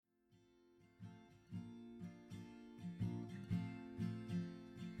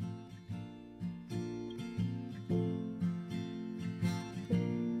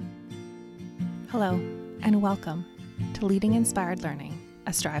Hello, and welcome to Leading Inspired Learning,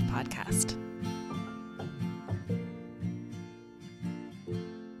 a Strive podcast.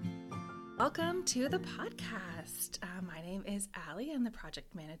 Welcome to the podcast. My name is Allie. I'm the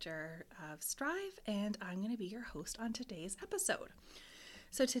project manager of Strive, and I'm going to be your host on today's episode.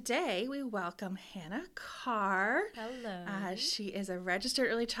 So today we welcome Hannah Carr. Hello. She is a registered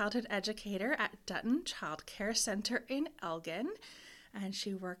early childhood educator at Dutton Child Care Center in Elgin, and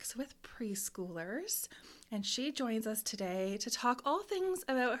she works with preschoolers. And she joins us today to talk all things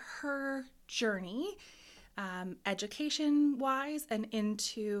about her journey, education-wise and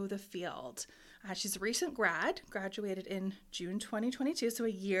into the field. She's a recent graduated in June 2022, so a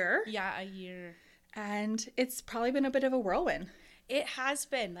year. Yeah, a year. And it's probably been a bit of a whirlwind. It has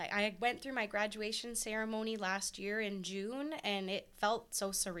been. Like, I went through my graduation ceremony last year in June, and it felt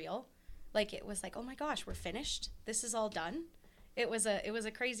so surreal. Like, it was like, oh my gosh, we're finished. This is all done. It was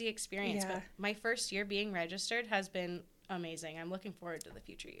a crazy experience. Yeah. But my first year being registered has been amazing. I'm looking forward to the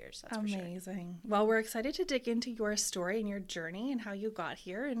future years. That's amazing. For sure. Well, we're excited to dig into your story and your journey and how you got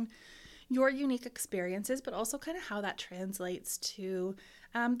here and your unique experiences, but also kind of how that translates to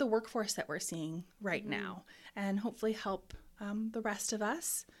the workforce that we're seeing right now, and hopefully help the rest of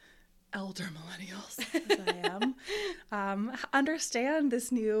us, elder millennials, as I am, understand this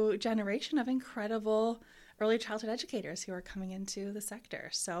new generation of incredible early childhood educators who are coming into the sector.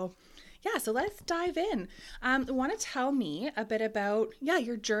 So let's dive in. Want to tell me a bit about,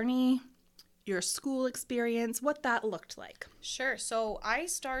 your journey, your school experience, what that looked like? Sure. So I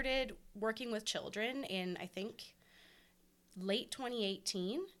started working with children in, I think, late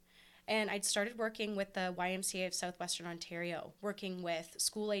 2018. And I'd started working with the YMCA of Southwestern Ontario, working with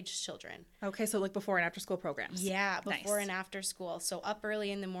school-aged children. Okay, so like before and after school programs. Yeah, before Nice. and after school. So up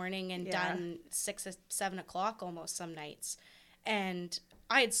early in the morning and done 6 or 7 o'clock almost some nights. And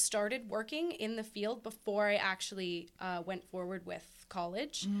I had started working in the field before I actually went forward with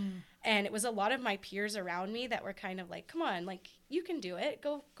college. And it was a lot of my peers around me that were kind of like, come on, like, you can do it.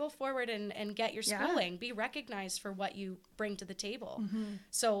 Go forward and get your schooling. Be recognized for what you bring to the table.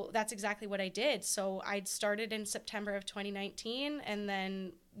 So that's exactly what I did. So I'd started in September of 2019, and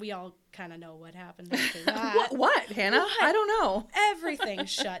then we all kind of know what happened after that. What, Hannah? What? I don't know. Everything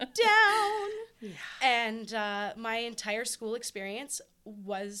shut down. Yeah. And my entire school experience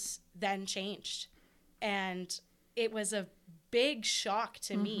was then changed. And it was a big shock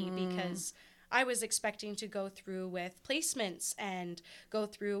to me because I was expecting to go through with placements and go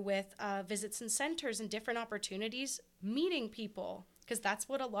through with visits and centers and different opportunities, meeting people, because that's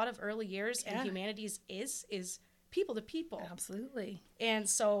what a lot of early years and humanities is people to people. Absolutely. And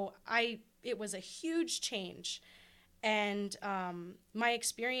so it was a huge change. And my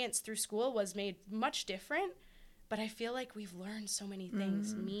experience through school was made much different, but I feel like we've learned so many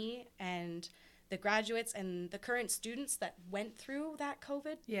things, me and the graduates and the current students that went through that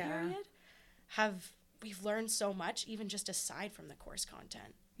COVID period we've learned so much, even just aside from the course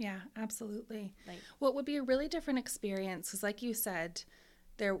content. Yeah, absolutely. Like, What would be a really different experience, because like you said,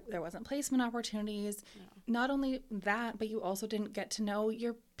 there wasn't placement opportunities. No. Not only that, but you also didn't get to know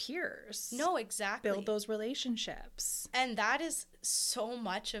your peers. No, exactly. Build those relationships. And that is so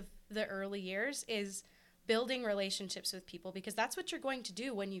much of the early years, is building relationships with people, because that's what you're going to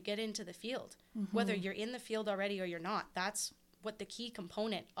do when you get into the field. Whether you're in the field already or you're not, that's what the key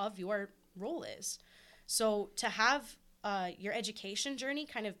component of your role is. So to have your education journey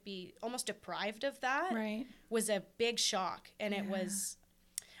kind of be almost deprived of that was a big shock. And it was,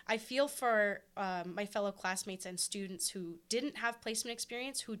 I feel for my fellow classmates and students who didn't have placement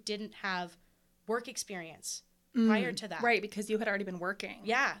experience, who didn't have work experience prior to that. Right, because you had already been working.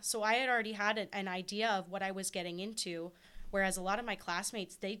 Yeah, so I had already had an idea of what I was getting into, whereas a lot of my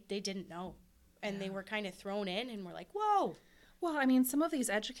classmates, they didn't know. And they were kind of thrown in and were like, whoa. Well, I mean, some of these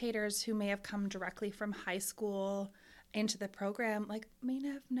educators who may have come directly from high school into the program, like, may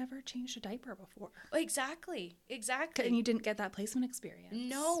have never changed a diaper before. Exactly. And you didn't get that placement experience.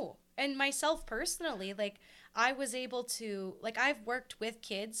 No. And myself personally, like, I was able to, like, I've worked with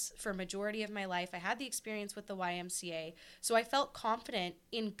kids for a majority of my life. I had the experience with the YMCA, so I felt confident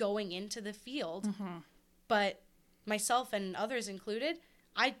in going into the field. But myself and others included,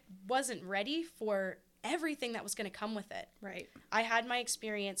 I wasn't ready for everything that was going to come with it. Right. I had my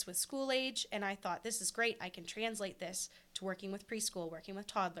experience with school age, and I thought, this is great. I can translate this to working with preschool, working with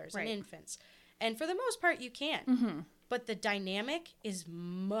toddlers and infants. And for the most part, you can. But the dynamic is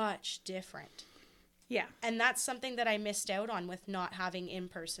much different. Yeah. And that's something that I missed out on with not having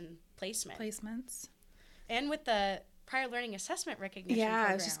in-person placements. And with the prior learning assessment recognition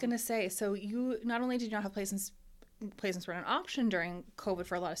program. I was just going to say, so you not only did you not have placements placements weren't an option during COVID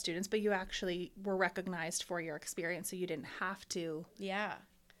for a lot of students, but you actually were recognized for your experience, so you didn't have to. Yeah.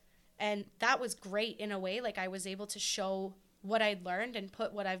 And that was great in a way. Like, I was able to show what I'd learned and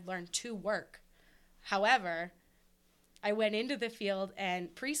put what I've learned to work. However, I went into the field,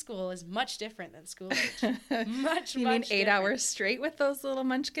 and preschool is much different than school age. much You mean 8 different. hours straight with those little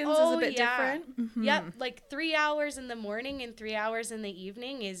munchkins is a bit different? Mm-hmm. Yep, like 3 hours in the morning and 3 hours in the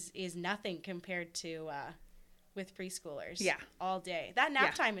evening is nothing compared to with preschoolers. Yeah. All day. That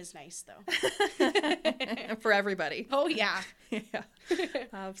nap time is nice, though. For everybody. Oh, yeah. Yeah,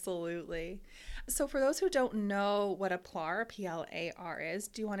 absolutely. So for those who don't know what a PLAR, P-L-A-R is,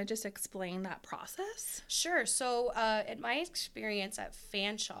 do you want to just explain that process? Sure. So in my experience at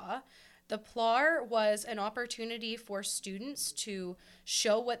Fanshawe, the PLAR was an opportunity for students to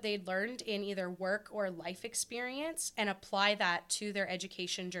show what they'd learned in either work or life experience and apply that to their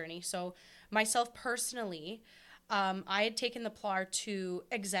education journey. So myself personally, I had taken the PLAR to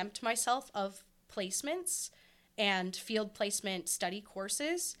exempt myself of placements and field placement study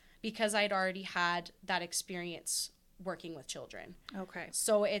courses because I'd already had that experience working with children. Okay.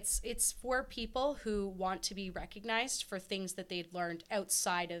 So it's for people who want to be recognized for things that they'd learned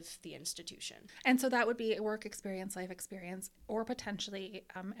outside of the institution. And so that would be a work experience, life experience, or potentially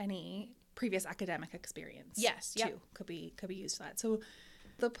any previous academic experience. Yes. Too, could be used for that. So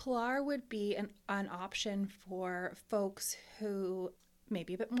the PLAR would be an option for folks who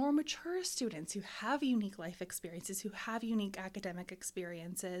maybe a bit more mature students who have unique life experiences, who have unique academic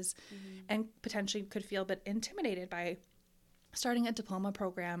experiences, and potentially could feel a bit intimidated by starting a diploma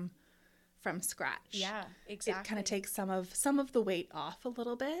program from scratch. Yeah, exactly. It kind of takes some of the weight off a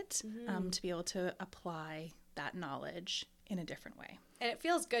little bit to be able to apply that knowledge in a different way. And it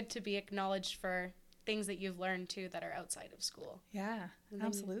feels good to be acknowledged for things that you've learned too that are outside of school. Yeah,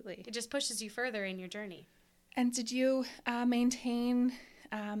 absolutely. It just pushes you further in your journey. And did you maintain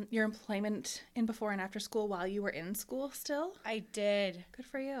your employment in before and after school while you were in school still? I did. Good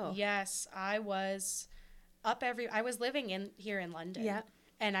for you. Yes, I was living here in London. Yeah.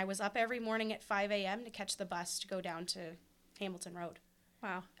 And I was up every morning at 5 a.m. to catch the bus to go down to Hamilton Road.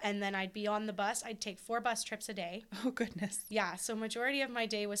 Wow. And then I'd be on the bus. I'd take 4 bus trips a day. Oh, goodness. Yeah, so majority of my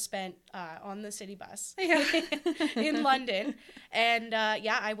day was spent on the city bus Yeah. in London. And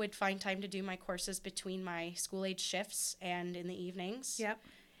I would find time to do my courses between my school-age shifts and in the evenings. Yep.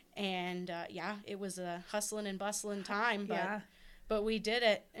 And it was a hustling and bustling time, Yeah. but we did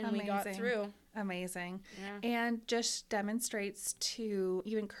it and we got through. Amazing. Yeah. And just demonstrates to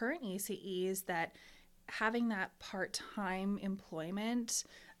even current ECEs that having that part-time employment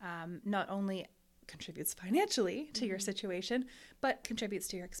not only contributes financially to your situation, but contributes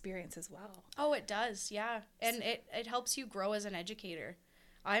to your experience as well. Oh, it does, yeah. And it helps you grow as an educator.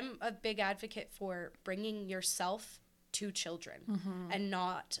 I'm a big advocate for bringing yourself to children and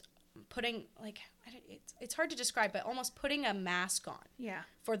not putting, it's hard to describe, but almost putting a mask on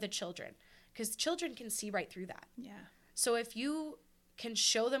for the children. Because children can see right through that. Yeah. So if you can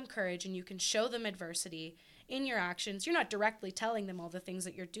show them courage and you can show them adversity in your actions, you're not directly telling them all the things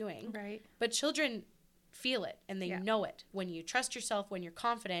that you're doing. Right. But children feel it and they know it when you trust yourself, when you're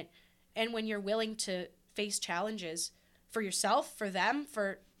confident, and when you're willing to face challenges for yourself, for them,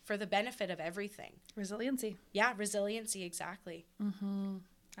 for the benefit of everything. Resiliency. Yeah, resiliency, exactly. Mm-hmm.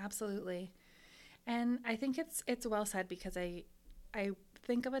 Absolutely. And I think it's well said because I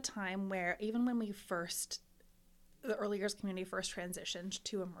think of a time where even when the early years community first transitioned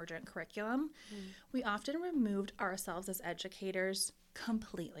to emergent curriculum, we often removed ourselves as educators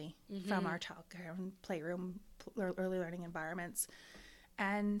completely from our childcare and playroom, early learning environments.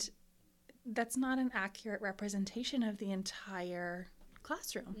 And that's not an accurate representation of the entire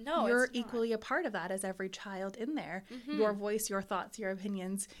classroom. No, you're it's not. equally a part of that as every child in there. Your voice, your thoughts, your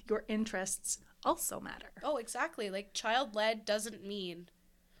opinions, your interests also matter. Oh, exactly. Like, child-led doesn't mean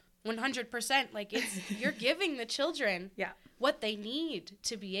 100%. Like, you're giving the children what they need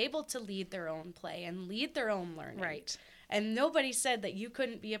to be able to lead their own play and lead their own learning. Right. And nobody said that you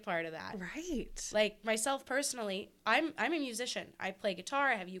couldn't be a part of that. Right. Like, myself personally, I'm a musician. I play guitar,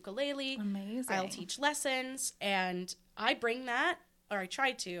 I have ukulele. Amazing. I'll teach lessons, and I bring that, or I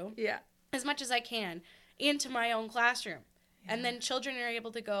try to, as much as I can, into my own classroom. Yeah. And then children are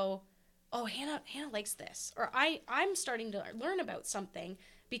able to go, oh, Hannah likes this. Or I'm starting to learn about something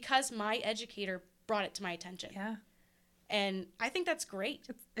because my educator brought it to my attention. Yeah. And I think that's great.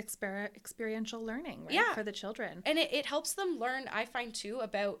 It's experiential learning, right? Yeah. For the children. And it helps them learn, I find, too,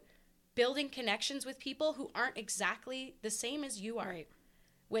 about building connections with people who aren't exactly the same as you are. Right.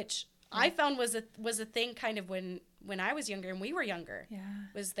 Which I found was a thing kind of when I was younger and we were younger.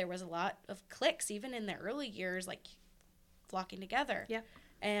 Yeah. There was a lot of cliques, even in the early years. Like, flocking together. Yeah.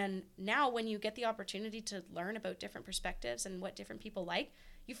 And now when you get the opportunity to learn about different perspectives and what different people like,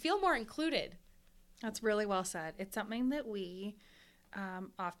 you feel more included. That's really well said. It's something that we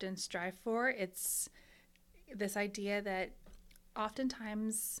often strive for. It's this idea that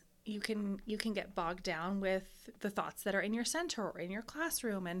oftentimes you can get bogged down with the thoughts that are in your center or in your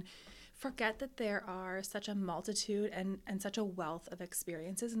classroom and forget that there are such a multitude and such a wealth of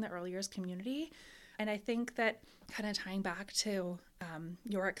experiences in the early years community. And I think that kind of tying back to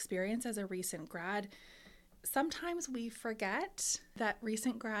your experience as a recent grad, sometimes we forget that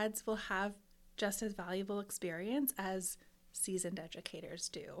recent grads will have just as valuable experience as seasoned educators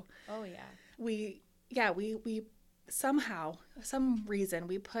do. Oh, yeah. We somehow, some reason,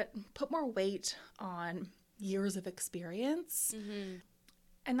 we put more weight on years of experience. Mm-hmm.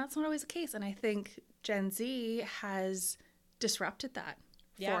 And that's not always the case. And I think Gen Z has disrupted that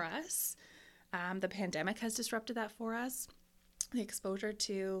for us. The pandemic has disrupted that for us. The exposure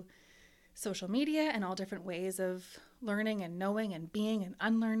to social media and all different ways of learning and knowing and being and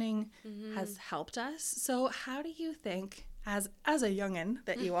unlearning has helped us. So how do you think, as a youngin'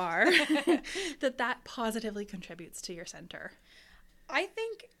 that you are, that positively contributes to your center? I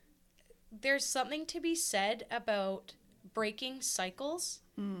think there's something to be said about breaking cycles.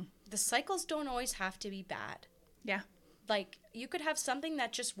 The cycles don't always have to be bad. Yeah. Like, you could have something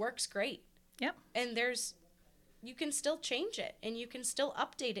that just works great. Yep. And you can still change it and you can still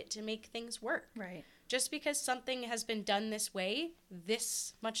update it to make things work. Right. Just because something has been done this way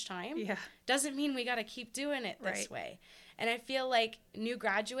this much time doesn't mean we got to keep doing it this way. And I feel like new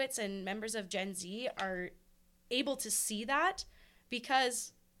graduates and members of Gen Z are able to see that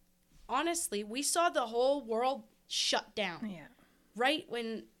because, honestly, we saw the whole world shut down. Yeah. Right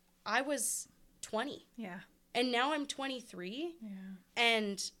when I was 20. Yeah. And now I'm 23. Yeah.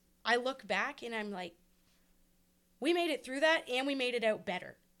 And I look back and I'm like, we made it through that and we made it out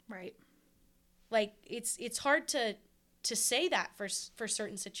better. Right. Like, it's hard to say that for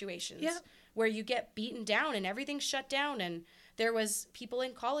certain situations where you get beaten down and everything's shut down. And there was people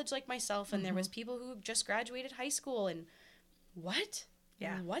in college like myself and there was people who just graduated high school and what?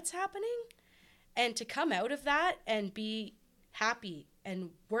 Yeah. What's happening? And to come out of that and be happy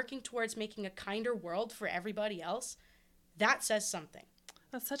and working towards making a kinder world for everybody else, that says something.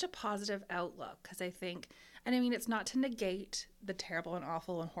 That's such a positive outlook because I think, and I mean, it's not to negate the terrible and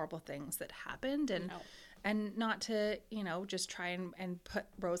awful and horrible things that happened and not to, just try and put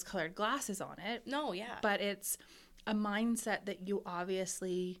rose-colored glasses on it. No, yeah. But it's a mindset that you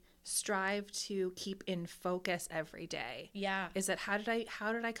obviously strive to keep in focus every day. Yeah. Is that how did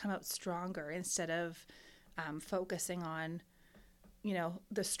I come out stronger instead of focusing on,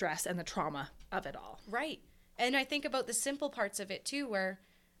 the stress and the trauma of it all. Right. And I think about the simple parts of it too, where,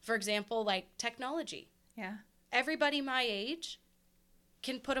 for example, like technology. Yeah. Everybody my age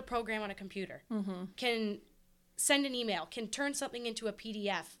can put a program on a computer, can send an email, can turn something into a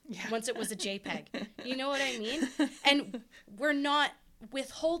PDF once it was a JPEG. You know what I mean? And we're not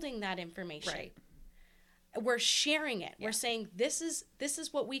withholding that information. Right. We're sharing it. Yeah. We're saying, this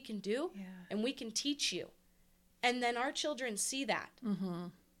is what we can do and we can teach you. And then our children see that.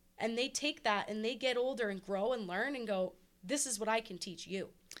 And they take that and they get older and grow and learn and go, this is what I can teach you.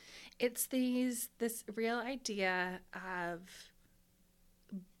 It's this real idea of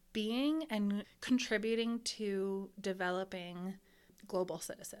being and contributing to developing global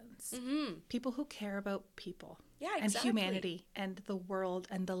citizens. People who care about people. Yeah, exactly. And humanity and the world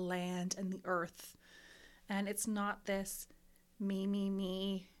and the land and the earth. And it's not this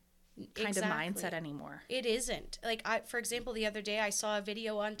me kind of mindset anymore. It isn't. Like, for example, the other day I saw a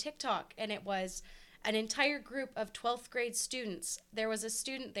video on TikTok and it was an entire group of 12th grade students. There was a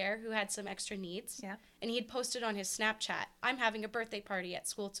student there who had some extra needs. Yeah. And he had posted on his Snapchat, I'm having a birthday party at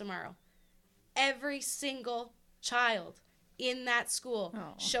school tomorrow. Every single child in that school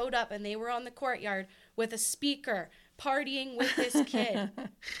showed up and they were on the courtyard with a speaker partying with this kid.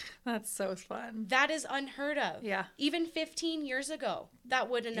 That's so fun. That is unheard of. Yeah. Even 15 years ago, that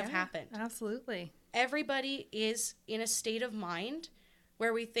wouldn't have happened. Absolutely. Everybody is in a state of mind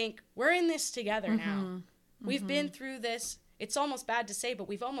where we think, we're in this together now. We've been through this. It's almost bad to say, but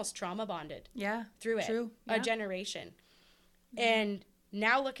we've almost trauma bonded through it. True. A generation. And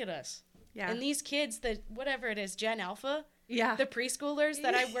now look at us. Yeah. And these kids, whatever it is, Gen Alpha, the preschoolers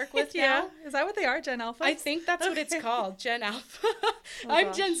that I work with now. Is that what they are, Gen Alpha? I think that's what it's called, Gen Alpha.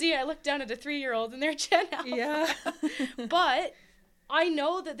 I'm Gen Z. I look down at a 3-year-old and they're Gen Alpha. Yeah. But I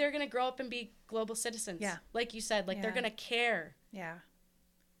know that they're going to grow up and be global citizens. Yeah. Like you said, they're going to care. Yeah.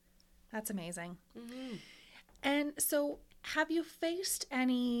 That's amazing. And so have you faced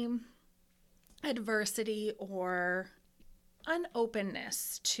any adversity or an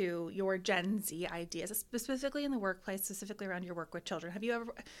openness to your Gen Z ideas, specifically in the workplace, specifically around your work with children? Have you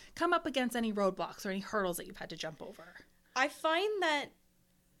ever come up against any roadblocks or any hurdles that you've had to jump over? I find that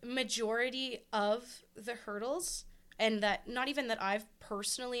majority of the hurdles, and that not even that I've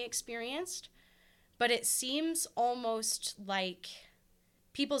personally experienced, but it seems almost like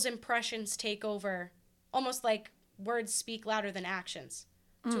people's impressions take over, almost like words speak louder than actions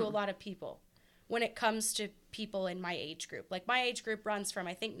to a lot of people when it comes to people in my age group. Like my age group runs from,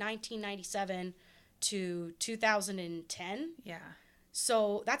 I think, 1997 to 2010. Yeah.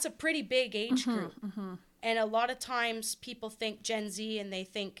 So that's a pretty big age group. And a lot of times people think Gen Z and they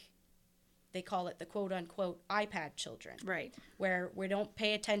call it the quote unquote iPad children. Right. Where we don't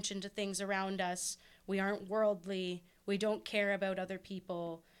pay attention to things around us. We aren't worldly. We don't care about other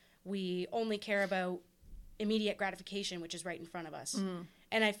people. We only care about immediate gratification, which is right in front of us.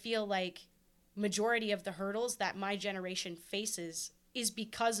 And I feel like majority of the hurdles that my generation faces is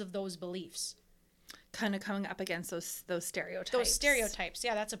because of those beliefs. Kind of coming up against those stereotypes. Those stereotypes.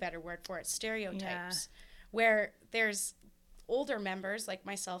 Yeah, that's a better word for it. Stereotypes. Yeah. Where there's older members like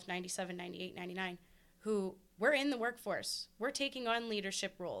myself, 97, 98, 99, who we're in the workforce. We're taking on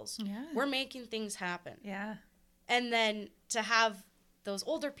leadership roles. Yeah. We're making things happen. Yeah. And then to have those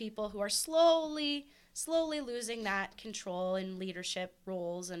older people who are slowly losing that control in leadership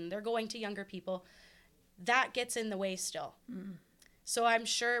roles, and they're going to younger people, that gets in the way still. So I'm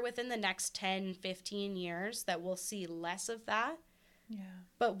sure within the next 10, 15 years that we'll see less of that. Yeah.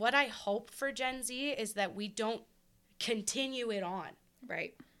 But what I hope for Gen Z is that we don't continue it on.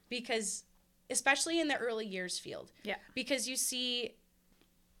 Right. Because, especially in the early years field. Yeah. Because you see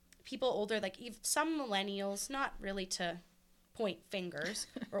people older, like some millennials, not really to point fingers,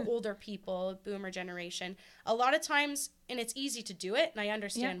 or older people, boomer generation. A lot of times, and it's easy to do it, and I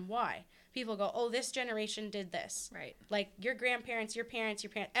understand why. People go, oh, this generation did this. Right. Like your grandparents, your parents,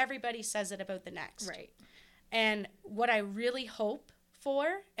 everybody says it about the next. Right. And what I really hope for,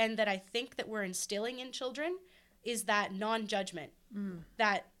 and that I think that we're instilling in children, is that non-judgment.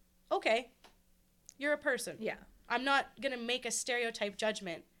 That, okay, you're a person. Yeah. I'm not going to make a stereotype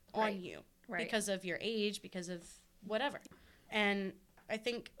judgment on you because of your age, because of whatever. And I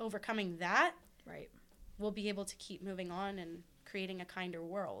think overcoming that, we'll be able to keep moving on and creating a kinder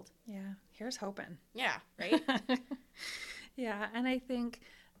world. Yeah. Here's hoping. Yeah, right? Yeah. And I think,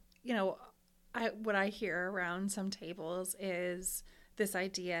 what I hear around some tables is this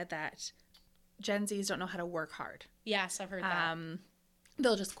idea that Gen Zs don't know how to work hard. Yes, I've heard that.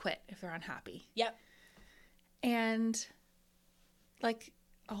 They'll just quit if they're unhappy. Yep. And,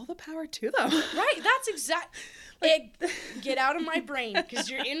 all the power to them. Right, that's get out of my brain, because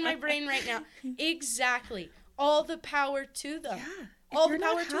you're in my brain right now. Exactly. All the power to them. Yeah. All if you're the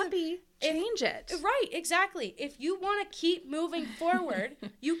power not happy, change it. Right, exactly. If you want to keep moving forward,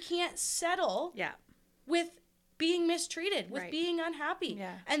 you can't settle with being mistreated, with being unhappy.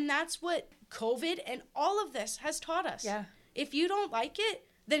 Yeah. And that's what COVID and all of this has taught us. Yeah. If you don't like it,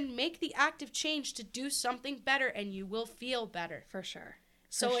 then make the active change to do something better, and you will feel better. For sure.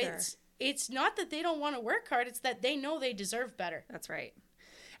 So it's not that they don't want to work hard, it's that they know they deserve better. That's right.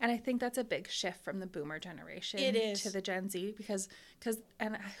 And I think that's a big shift from the boomer generation to the Gen Z, because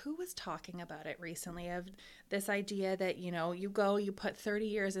who was talking about it recently, of this idea that, you put 30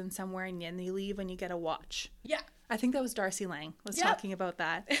 years in somewhere and then you leave and you get a watch. Yeah. I think that was Darcy Lang was talking about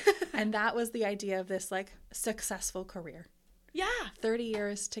that. And that was the idea of this successful career. Yeah. 30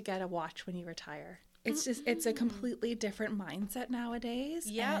 years to get a watch when you retire. It's just, it's a completely different mindset nowadays.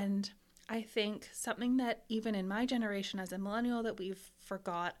 Yeah. And I think something that even in my generation as a millennial that we've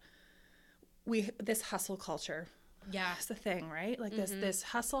forgot, this hustle culture. Yeah. It's the thing, right? This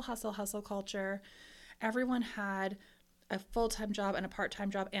hustle culture. Everyone had a full-time job and a part-time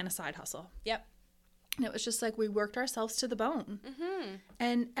job and a side hustle. Yep. And it was just we worked ourselves to the bone.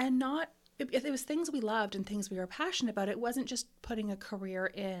 And not, it was things we loved and things we were passionate about. It wasn't just putting a career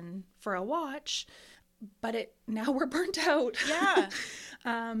in for a watch, but now we're burnt out. Yeah.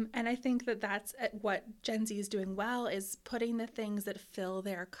 And I think that's what Gen Z is doing well, is putting the things that fill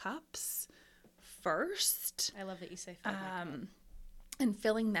their cups first. I love that you say and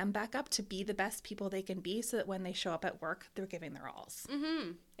filling them back up to be the best people they can be, so that when they show up at work, they're giving their alls.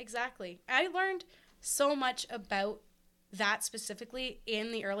 Exactly. I learned so much about that specifically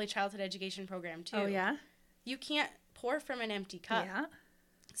in the early childhood education program too. Oh, yeah? You can't pour from an empty cup. Yeah.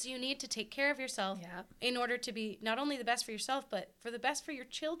 So you need to take care of yourself in order to be not only the best for yourself, but for the best for your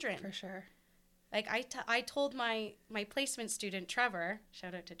children. For sure. Like I told my placement student, Trevor,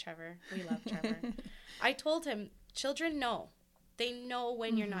 shout out to Trevor. We love Trevor. I told him, children know. They know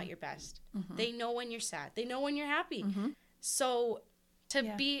when you're not your best. They know when you're sad. They know when you're happy. So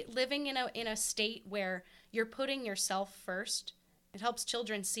to be living in a state where you're putting yourself first, it helps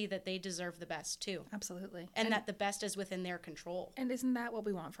children see that they deserve the best too. Absolutely. And that the best is within their control. And isn't that what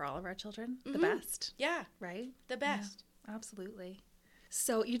we want for all of our children? The best. Yeah. Right? The best. Yeah, absolutely.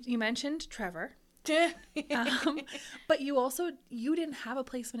 So you mentioned Trevor. But you didn't have a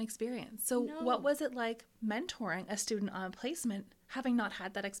placement experience. So what was it like mentoring a student on placement, having not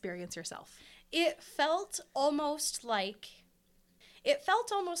had that experience yourself? It felt almost like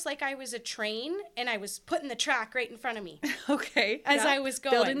I was a train and I was putting the track right in front of me. Okay. As I was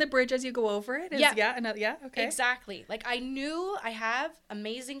going. Building the bridge as you go over it? Okay. Exactly. Like I knew I have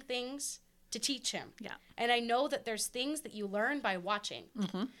amazing things to teach him. Yeah. And I know that there's things that you learn by watching.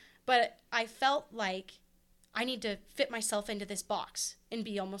 Mm-hmm. But I felt like I need to fit myself into this box and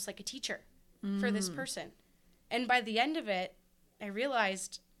be almost like a teacher for this person. And by the end of it, I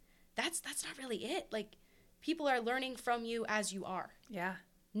realized that's not really it. Like, people are learning from you as you are. Yeah.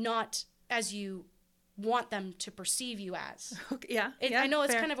 Not as you want them to perceive you as. Okay, yeah. I know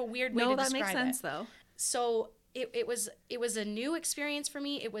it's kind of a weird way to describe it. No, that makes sense, though. So it was a new experience for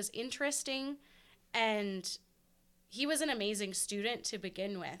me. It was interesting. And he was an amazing student to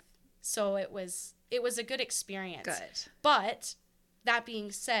begin with. So it was a good experience. Good. But that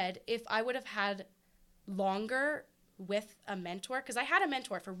being said, if I would have had longer with a mentor, because I had a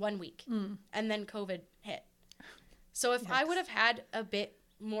mentor for 1 week and then COVID hit. So if I would have had a bit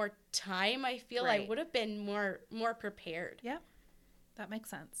more time, I feel I would have been more prepared. Yeah, that makes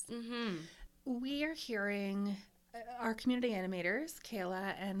sense. Mm-hmm. We are hearing our community animators,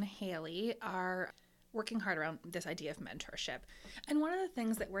 Kayla and Haley, are working hard around this idea of mentorship. And one of the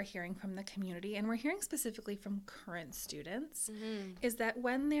things that we're hearing from the community, and we're hearing specifically from current students, is that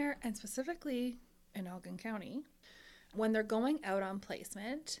when they're, and specifically in Elgin County, when they're going out on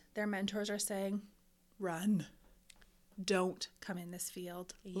placement, their mentors are saying, run. Don't come in this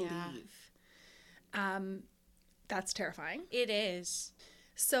field. Yeah. Leave. That's terrifying. It is.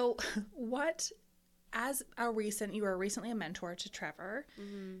 So you were recently a mentor to Trevor,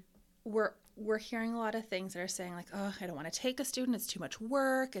 we're hearing a lot of things that are saying like, oh, I don't want to take a student. It's too much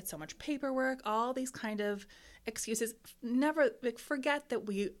work. It's so much paperwork. All these kind of excuses. Never forget that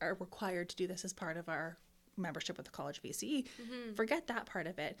we are required to do this as part of our membership with the College of ECE. Forget that part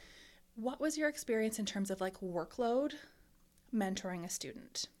of it. What was your experience in terms of like workload mentoring a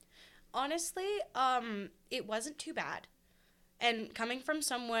student? Honestly, it wasn't too bad. And coming from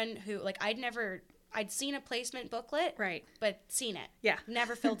someone who, like, I'd seen a placement booklet, right? But seen it, yeah,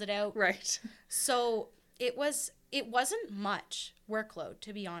 never filled it out, right? So it wasn't much workload,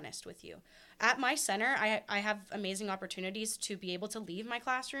 to be honest with you. At my center, I have amazing opportunities to be able to leave my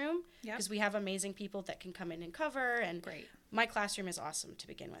classroom because we have amazing people that can come in and cover, and great. My classroom is awesome to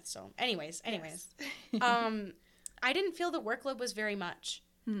begin with. So, anyways, Yes. I didn't feel the workload was very much.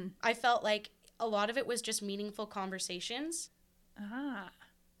 I felt like a lot of it was just meaningful conversations.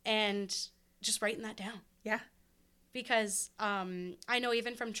 And just writing that down. Yeah. Because I know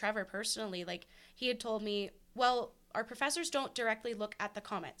even from Trevor personally, like he had told me, well, our professors don't directly look at the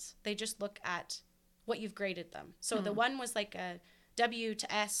comments. They just look at what you've graded them. So the one was like a W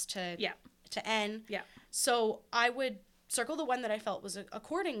to S to N. Yeah. So I would circle the one that I felt was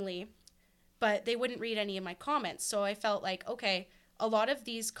accordingly, but they wouldn't read any of my comments. So I felt like, okay, a lot of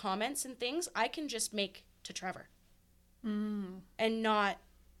these comments and things I can just make to Trevor. And not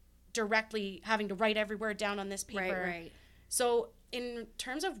directly having to write every word down on this paper. Right. So in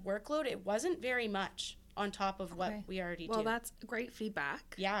terms of workload, it wasn't very much on top of what we already do. Well, that's great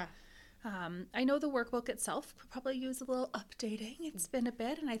feedback. Yeah. I know the workbook itself could probably use a little updating. It's been a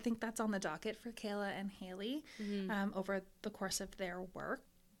bit, and I think that's on the docket for Kayla and Haley over the course of their work.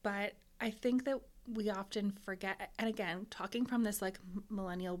 But I think that we often forget, and again, talking from this like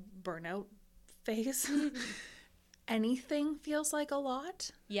millennial burnout phase, anything feels like a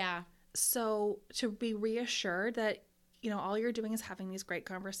lot. Yeah. So to be reassured that, all you're doing is having these great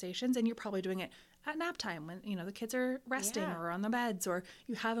conversations, and you're probably doing it at nap time when, the kids are resting or on the beds, or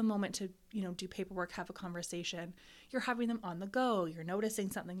you have a moment to, do paperwork, have a conversation. You're having them on the go. You're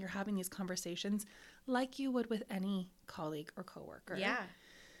noticing something. You're having these conversations like you would with any colleague or coworker. Yeah.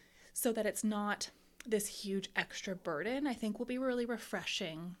 So that it's not this huge extra burden, I think will be really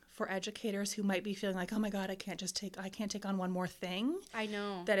refreshing for educators who might be feeling like, oh my God, I can't take on one more thing. I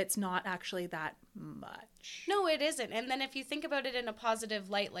know. That it's not actually that much. No, it isn't. And then if you think about it in a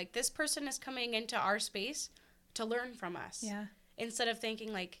positive light, like this person is coming into our space to learn from us. Yeah. Instead of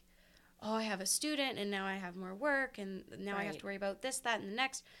thinking like, oh, I have a student and now I have more work and now I have to worry about this, that, and the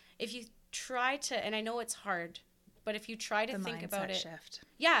next. If you try to, and I know it's hard, but if you try to think about it, shift.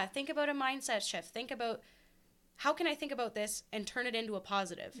 Yeah, think about a mindset shift. Think about how can I think about this and turn it into a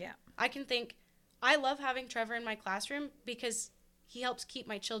positive? Yeah. I can think, I love having Trevor in my classroom because he helps keep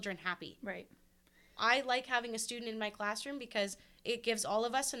my children happy. Right. I like having a student in my classroom because it gives all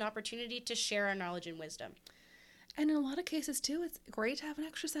of us an opportunity to share our knowledge and wisdom. And in a lot of cases, too, it's great to have an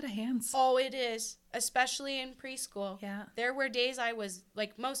extra set of hands. Oh, it is, especially in preschool. Yeah. There were days I was,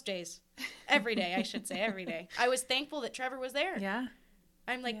 like most days, every day, I should say, every day. I was thankful that Trevor was there. Yeah.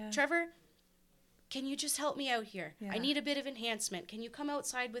 I'm like, Yeah. Trevor, can you just help me out here? Yeah. I need a bit of enhancement. Can you come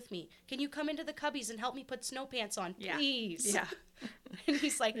outside with me? Can you come into the cubbies and help me put snow pants on, please? Yeah. And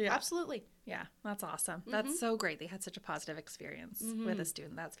he's like, Yeah. absolutely. Yeah. That's awesome. That's so great. They had such a positive experience with a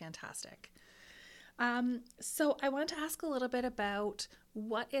student. That's fantastic. So I want to ask a little bit about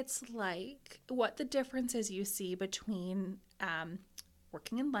what it's like, what the differences you see between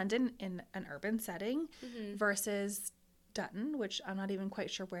working in London in an urban setting versus Dutton, which I'm not even quite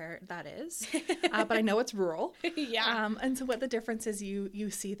sure where that is, but I know it's rural. Yeah. And so what the differences you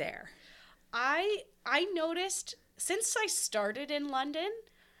see there? I noticed, since I started in London,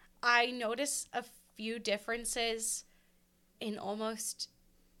 I noticed a few differences in almost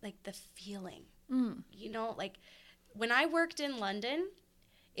like the feeling. You know, like when I worked in London,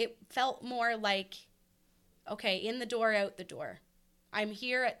 it felt more like, okay, in the door, out the door. I'm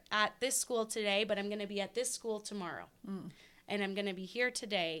here at this school today, but I'm going to be at this school tomorrow. And I'm going to be here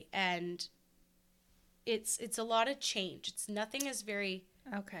today. And it's a lot of change. Nothing is very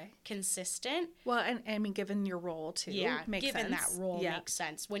consistent. Well, and I mean, given your role too, makes given sense. that role makes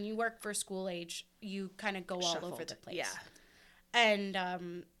sense. When you work for school age, you kind of go all over the place. Yeah.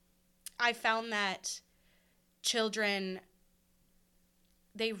 And I found that children,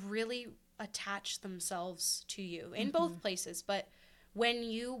 they really attach themselves to you in both places. But when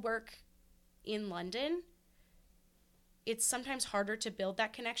you work in London, it's sometimes harder to build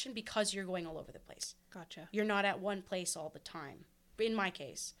that connection because you're going all over the place. Gotcha. You're not at one place all the time, in my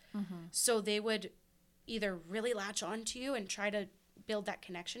case. So they would either really latch on to you and try to build that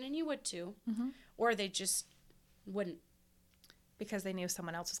connection, and you would too, or they just wouldn't. Because they knew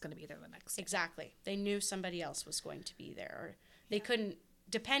someone else was going to be there the next day. Exactly. They knew somebody else was going to be there, or they couldn't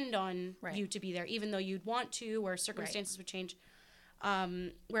depend on you to be there, even though you'd want to, or circumstances would change.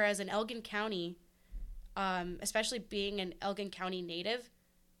 Whereas in Elgin County, especially being an Elgin County native,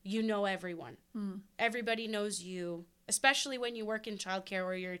 you know everyone. Everybody knows you, especially when you work in childcare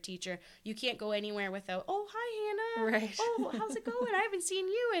or you're a teacher. You can't go anywhere without, oh, hi, Hannah. Right. Oh, how's it going? I haven't seen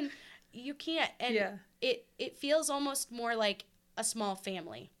you. And you can't. And it feels almost more like a small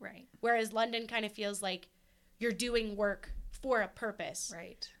family. Right. Whereas London kind of feels like you're doing work for a purpose.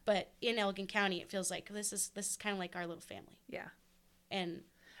 Right. But in Elgin County, it feels like this is kind of like our little family. Yeah. And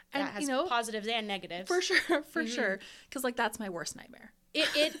that has positives and negatives. For sure. For sure. Because, like, that's my worst nightmare.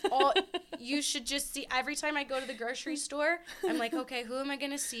 It all, you should just see, every time I go to the grocery store, I'm like, okay, who am I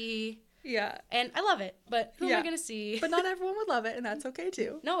going to see? Yeah. And I love it, but who am I going to see? But not everyone would love it, and that's okay,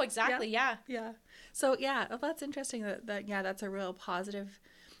 too. No, exactly, yeah. So, well, that's interesting that that's a real positive.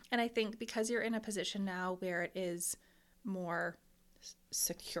 And I think because you're in a position now where it is more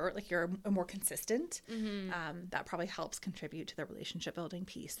secure, like you're more consistent, that probably helps contribute to the relationship building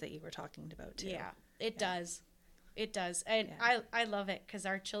piece that you were talking about, too. Yeah, it does. It does. And I love it because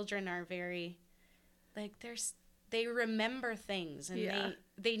our children are very, like, they remember things, and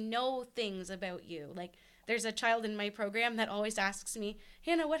they know things about you. Like, there's a child in my program that always asks me,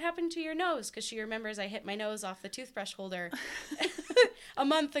 Hannah, what happened to your nose? Because she remembers I hit my nose off the toothbrush holder a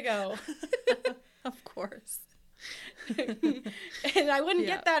month ago. Of course. And I wouldn't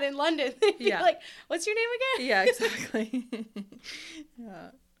get that in London. They'd be like, what's your name again? Yeah, exactly.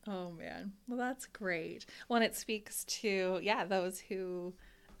 Oh, man. Well, that's great. Well, and it speaks to, those who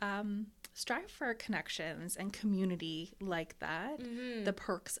strive for connections and community like that, the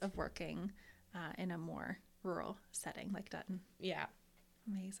perks of working in a more rural setting like Dutton. Yeah.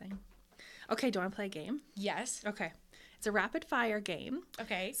 Amazing. Okay, do you want to play a game? Yes. Okay. It's a rapid fire game.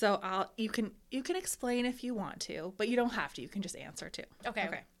 Okay. So you can explain if you want to, but you don't have to. You can just answer too.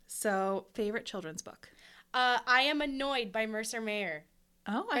 Okay. So, favorite children's book? I Am Annoyed by Mercer Mayer.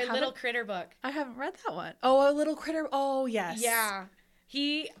 Oh, A Little Critter book. I haven't read that one. Oh, A Little Critter. Oh, yes. Yeah.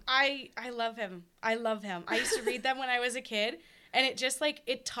 I love him. I love him. I used to read them when I was a kid, and it just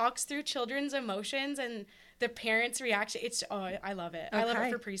it talks through children's emotions and the parents' reaction. I love it. Okay. I love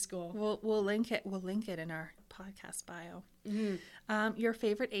it for preschool. We'll link it. We'll link it in our podcast bio. Your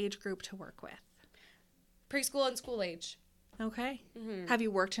favorite age group to work with? Preschool and school age. Okay. Have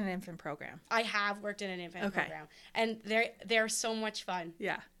you worked in an infant program? I have worked in an infant program, and they're so much fun.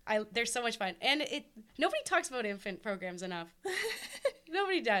 Yeah. They're so much fun. And nobody talks about infant programs enough.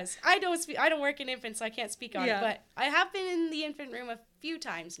 Nobody does. I don't work in infants, so I can't speak on it, but I have been in the infant room a few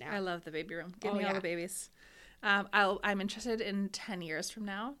times now. I love the baby room. Give me all the babies. I'm interested in 10 years from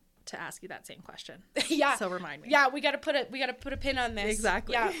now to ask you that same question. Yeah. So remind me. Yeah, we got to put a pin on this.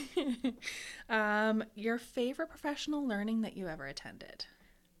 Exactly. Yeah. Your favorite professional learning that you ever attended?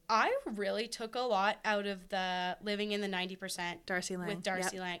 I really took a lot out of the Living in the 90%. Darcy Lang. With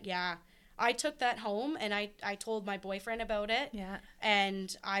Darcy Lang. Yeah. I took that home and I told my boyfriend about it. Yeah.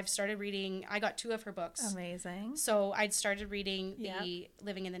 And I've started reading, I got 2 of her books. Amazing. So I'd started reading the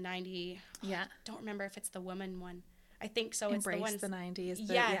Living in the 90. Yeah. Don't remember if it's the woman one. I think so. Embrace it's the one. the 90s.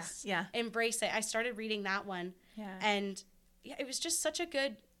 Yes. Yeah. Embrace it. I started reading that one. Yeah. And it was just such a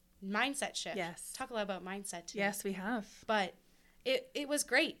good mindset shift. Yes. Talk a lot about mindset too. Yes, we have. But it was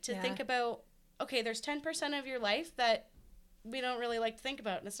great to think about, okay, there's 10% of your life that we don't really like to think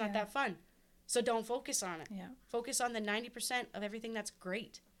about, and it's not that fun. So don't focus on it. Yeah. Focus on the 90% of everything that's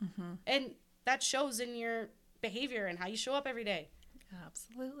great. Mm-hmm. And that shows in your behavior and how you show up every day.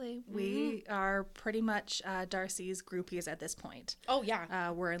 Absolutely. Mm-hmm. We are pretty much Darcy's groupies at this point. Oh,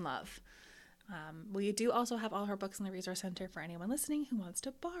 yeah. We're in love. We do also have all her books in the Resource Center for anyone listening who wants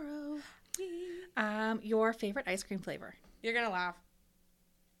to borrow. Your favorite ice cream flavor? You're going to laugh.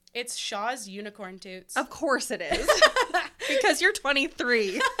 It's Shaw's Unicorn Toots. Of course it is. Because you're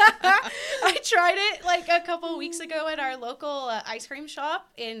 23. I tried it like a couple weeks ago at our local ice cream shop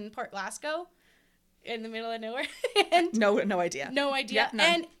in Port Glasgow in the middle of nowhere. And no idea. No idea. Yeah,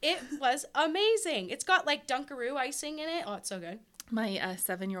 and it was amazing. It's got like Dunkaroo icing in it. Oh, it's so good. My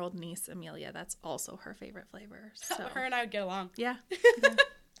 7-year-old niece, Amelia, that's also her favorite flavor. So. Her and I would get along. Yeah.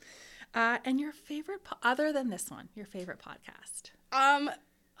 And your favorite, other than this one, your favorite podcast?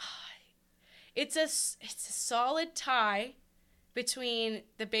 It's a solid tie between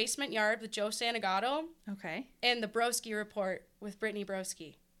The Basement Yard with Joe Santagato. Okay. And The Broski Report with Brittany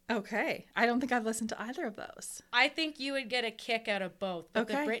Broski. Okay. I don't think I've listened to either of those. I think you would get a kick out of both. But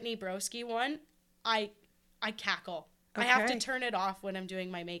the Brittany Broski one, I cackle. Okay. I have to turn it off when I'm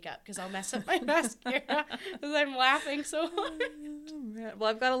doing my makeup because I'll mess up my mascara because I'm laughing so hard. Well,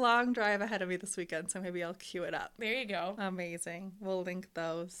 I've got a long drive ahead of me this weekend, so maybe I'll cue it up. There you go. Amazing. We'll link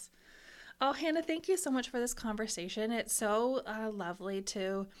those. Oh, Hannah, thank you so much for this conversation. It's so lovely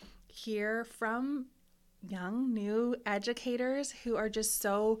to hear from young, new educators who are just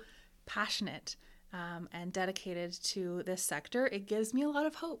so passionate and dedicated to this sector. It gives me a lot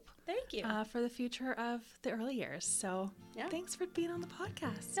of hope. Thank you. For the future of the early years. So thanks for being on the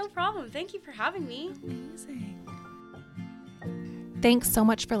podcast. No problem. Thank you for having me. Amazing. Thanks so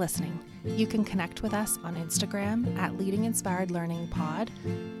much for listening. You can connect with us on Instagram at Leading Inspired Learning Pod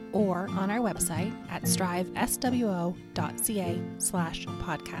or on our website at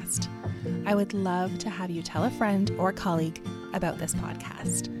striveswo.ca/podcast. I would love to have you tell a friend or colleague about this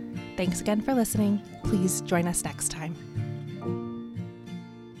podcast. Thanks again for listening. Please join us next time.